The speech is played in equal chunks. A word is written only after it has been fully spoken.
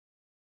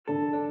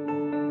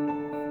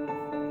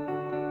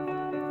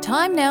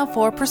Time now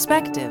for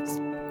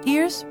Perspectives.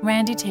 Here's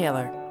Randy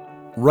Taylor.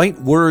 Write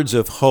words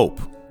of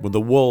hope when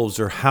the wolves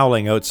are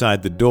howling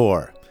outside the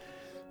door.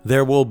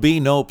 There will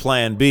be no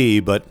plan B,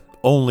 but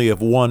only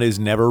if one is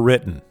never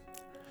written.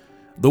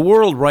 The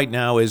world right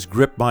now is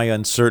gripped by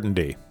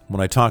uncertainty. When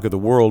I talk of the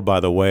world,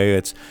 by the way,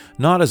 it's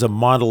not as a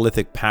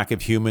monolithic pack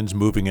of humans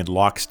moving in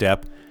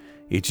lockstep.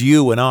 It's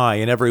you and I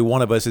and every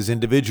one of us as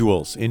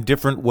individuals, in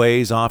different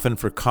ways, often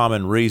for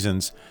common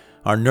reasons.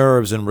 Our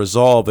nerves and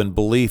resolve and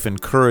belief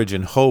and courage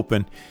and hope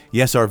and,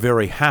 yes, our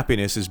very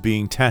happiness is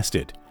being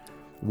tested.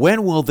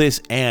 When will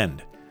this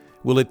end?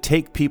 Will it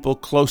take people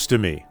close to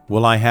me?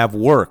 Will I have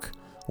work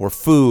or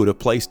food, a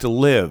place to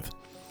live?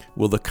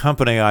 Will the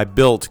company I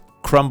built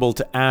crumble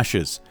to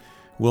ashes?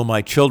 Will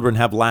my children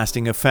have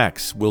lasting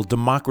effects? Will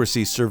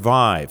democracy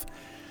survive?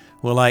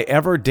 Will I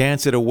ever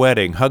dance at a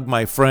wedding, hug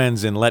my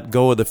friends, and let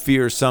go of the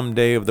fear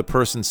someday of the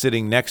person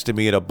sitting next to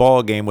me at a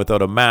ball game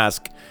without a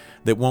mask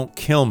that won't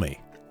kill me?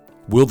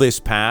 Will this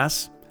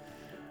pass?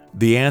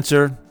 The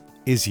answer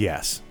is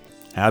yes.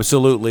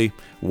 Absolutely,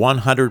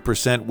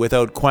 100%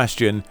 without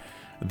question,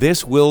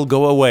 this will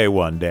go away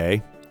one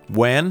day.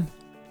 When?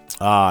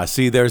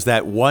 There's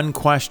that one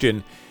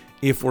question.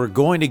 If we're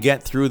going to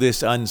get through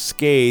this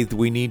unscathed,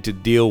 we need to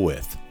deal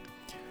with.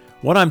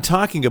 What I'm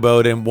talking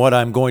about and what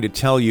I'm going to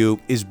tell you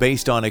is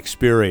based on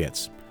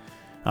experience.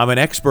 I'm an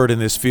expert in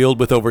this field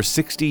with over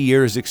 60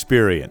 years'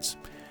 experience.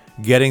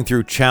 Getting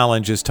through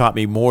challenge has taught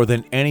me more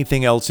than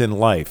anything else in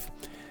life.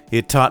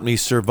 It taught me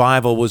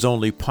survival was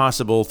only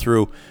possible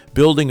through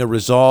building a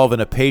resolve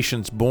and a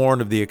patience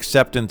born of the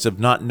acceptance of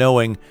not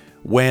knowing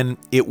when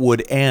it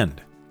would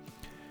end.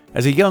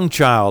 As a young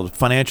child,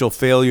 financial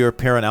failure,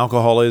 parent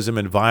alcoholism,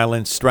 and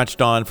violence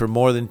stretched on for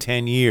more than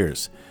 10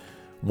 years.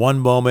 One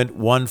moment,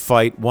 one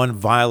fight, one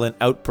violent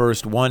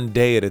outburst, one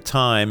day at a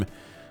time,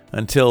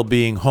 until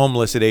being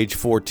homeless at age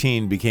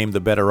 14 became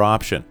the better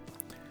option.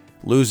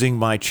 Losing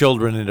my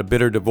children in a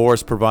bitter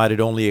divorce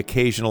provided only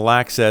occasional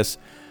access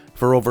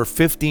for over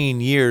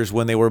 15 years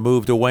when they were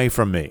moved away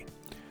from me.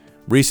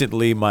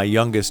 Recently, my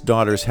youngest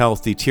daughter's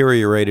health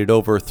deteriorated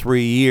over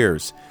 3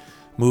 years,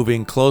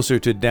 moving closer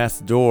to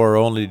death's door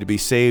only to be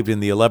saved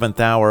in the 11th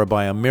hour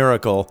by a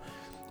miracle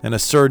and a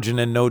surgeon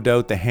and no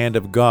doubt the hand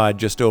of God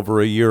just over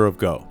a year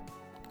ago.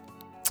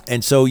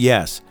 And so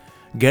yes,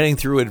 getting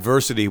through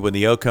adversity when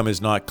the outcome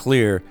is not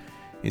clear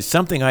is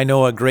something I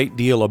know a great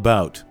deal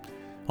about.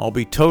 I'll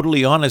be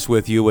totally honest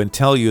with you and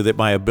tell you that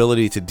my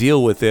ability to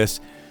deal with this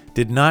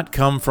did not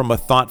come from a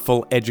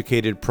thoughtful,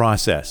 educated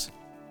process.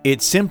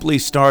 It simply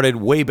started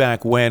way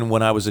back when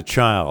I was a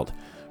child,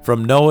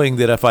 from knowing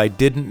that if I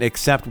didn't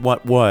accept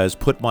what was,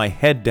 put my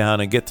head down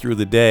and get through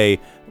the day,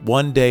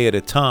 one day at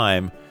a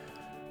time,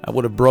 I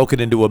would have broken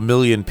into a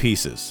million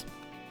pieces.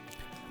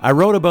 I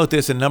wrote about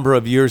this a number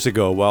of years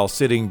ago while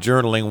sitting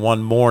journaling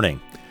one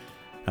morning.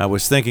 I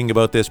was thinking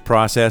about this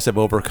process of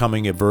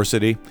overcoming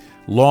adversity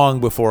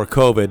long before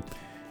COVID,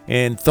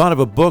 and thought of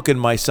a book in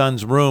my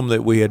son's room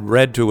that we had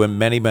read to him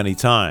many, many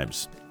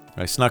times.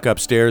 I snuck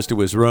upstairs to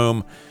his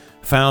room,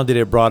 found it,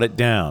 and brought it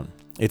down.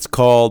 It's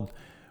called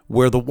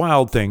Where the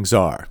Wild Things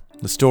Are,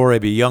 the story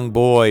of a young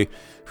boy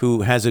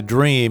who has a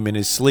dream in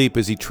his sleep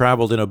as he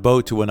traveled in a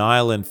boat to an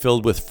island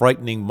filled with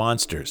frightening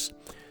monsters.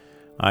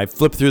 I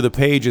flipped through the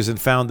pages and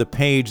found the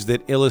page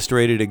that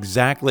illustrated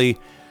exactly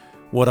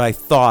what I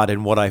thought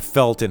and what I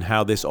felt and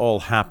how this all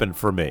happened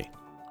for me.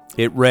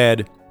 It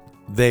read,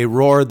 "They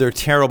roared their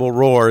terrible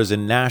roars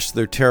and gnashed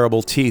their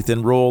terrible teeth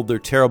and rolled their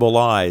terrible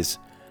eyes.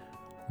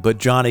 But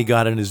Johnny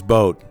got in his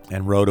boat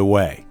and rowed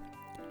away."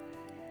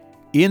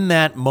 In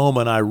that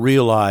moment, I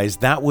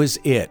realized that was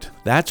it.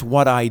 That's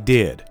what I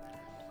did.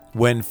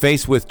 When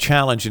faced with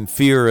challenge and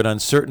fear and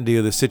uncertainty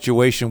of the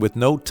situation with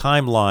no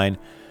timeline,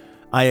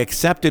 I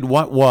accepted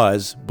what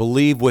was,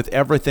 believed with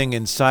everything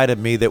inside of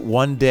me that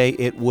one day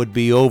it would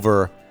be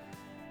over,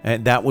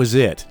 and that was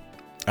it.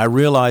 I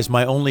realized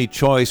my only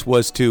choice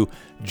was to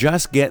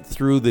just get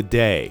through the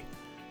day.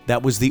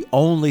 That was the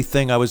only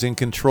thing I was in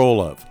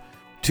control of.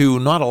 To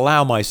not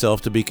allow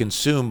myself to be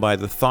consumed by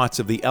the thoughts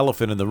of the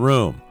elephant in the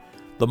room,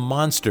 the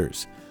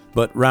monsters,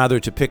 but rather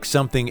to pick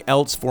something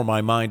else for my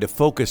mind to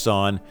focus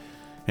on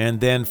and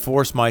then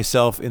force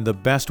myself in the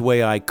best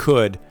way I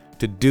could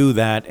to do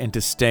that and to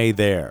stay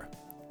there.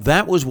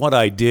 That was what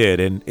I did,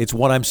 and it's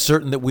what I'm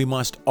certain that we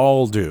must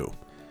all do.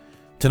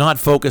 To not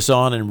focus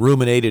on and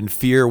ruminate in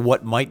fear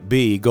what might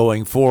be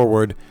going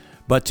forward,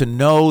 but to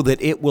know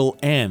that it will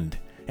end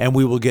and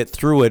we will get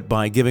through it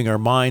by giving our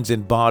minds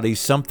and bodies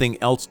something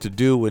else to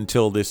do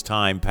until this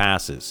time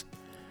passes.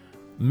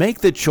 Make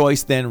the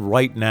choice then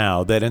right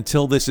now that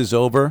until this is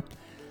over,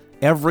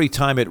 every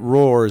time it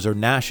roars or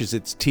gnashes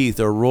its teeth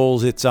or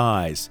rolls its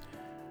eyes,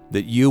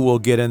 that you will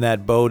get in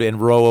that boat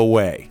and row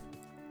away.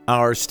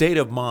 Our state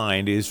of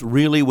mind is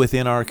really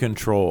within our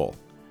control.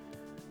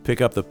 Pick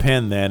up the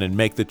pen then and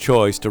make the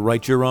choice to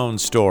write your own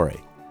story.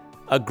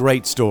 A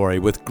great story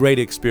with great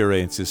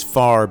experiences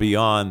far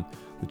beyond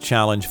the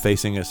challenge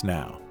facing us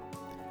now.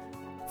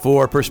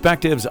 For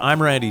Perspectives,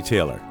 I'm Randy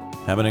Taylor.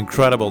 Have an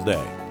incredible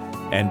day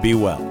and be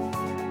well.